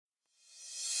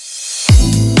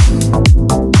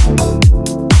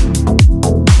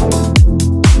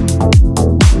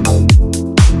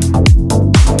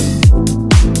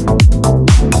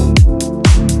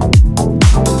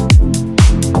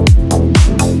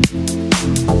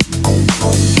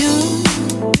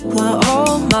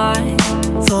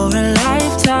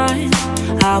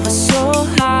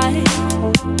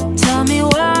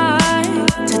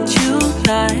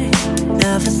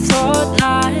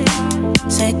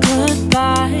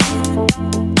survive.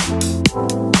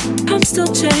 I'm still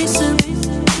chasing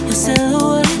your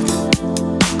silhouette,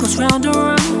 goes round and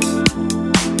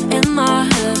round in my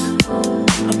head.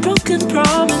 A broken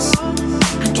promise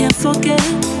I can't forget.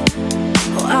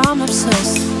 Oh, I'm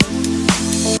obsessed.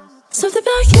 Something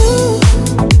about you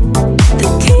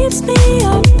that keeps me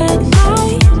up at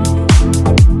night.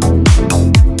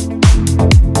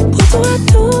 What do I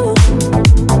do?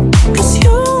 'Cause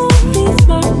you leave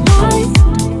my mind.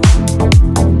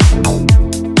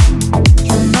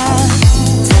 You're my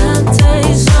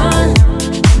temptation.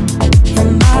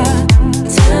 You're my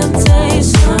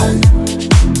temptation.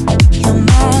 You're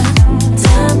my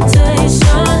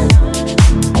temptation.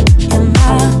 You're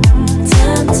my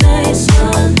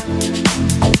temptation.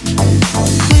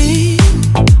 We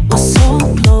were so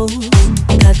close,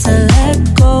 got to let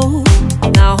go.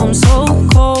 Now I'm so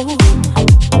cold,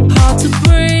 hard to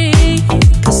breathe,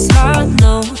 'cause I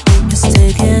know it's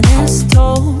taking its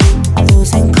toll,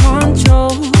 losing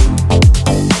control.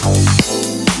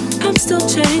 I'm still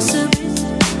chasing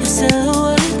your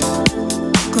silhouette,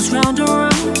 goes round and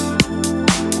round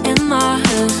in my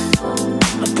head.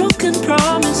 A broken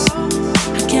promise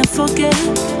I can't forget.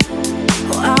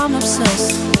 Oh, I'm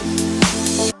obsessed.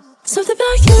 Something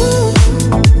about you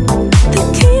that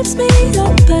keeps me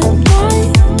up at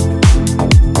night.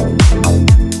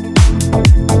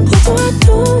 What do I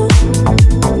do?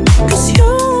 'Cause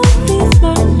you leave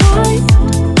my mind.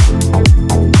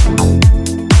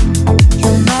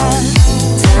 You're my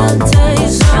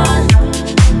temptation.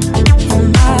 You're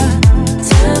my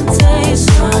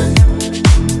temptation.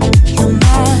 You're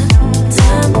my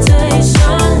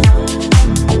temptation.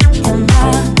 You're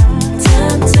my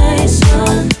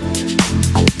temptation.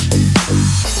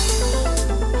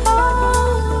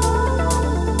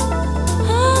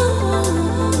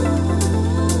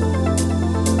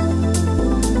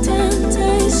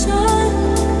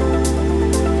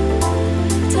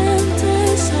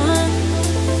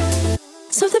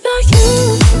 Something about you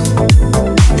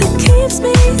that keeps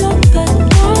me up at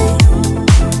night.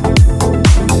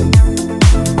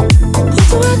 What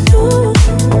do I do?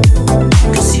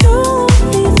 'Cause you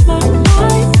leave my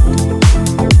mind.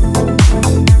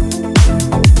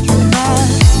 You're my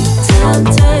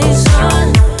temptation.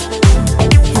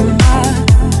 You're my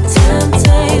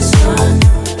temptation.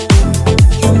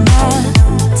 You're my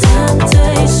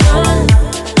temptation.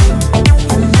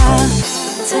 You're my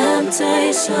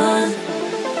temptation.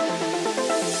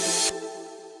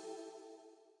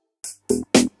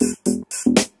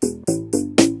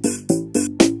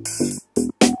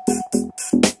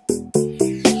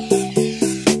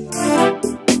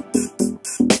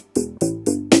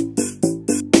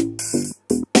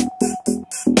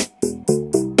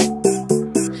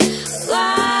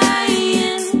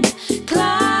 Flying,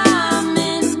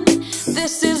 climbing,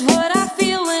 this is